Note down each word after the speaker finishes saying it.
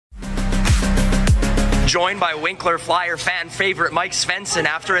joined by Winkler Flyer fan favorite Mike Svenson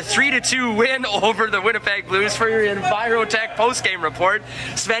after a 3-2 win over the Winnipeg Blues for your Enviro-Tech Post Game Report.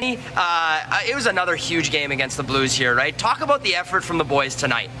 Svenny, it was another huge game against the Blues here, right? Talk about the effort from the boys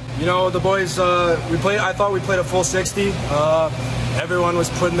tonight. You know, the boys, I thought we played a full 60. Everyone was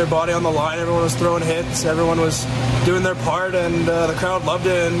putting their body on the line, everyone was throwing hits, everyone was doing their part, and the crowd loved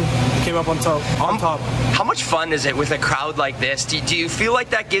it and came up on top. How much fun is it with a crowd like this? Do you feel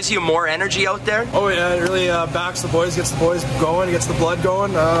like that gives you more energy out there? Oh yeah, it really backs the boys, gets the boys going, gets the blood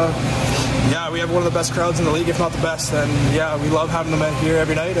going. Yeah, we have one of the best crowds in the league, if not the best, and yeah, we love having them here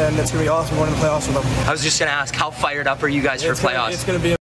every night, and it's going to be awesome going to the playoffs with them. I was just going to ask, how fired up are you guys for playoffs? It's going to be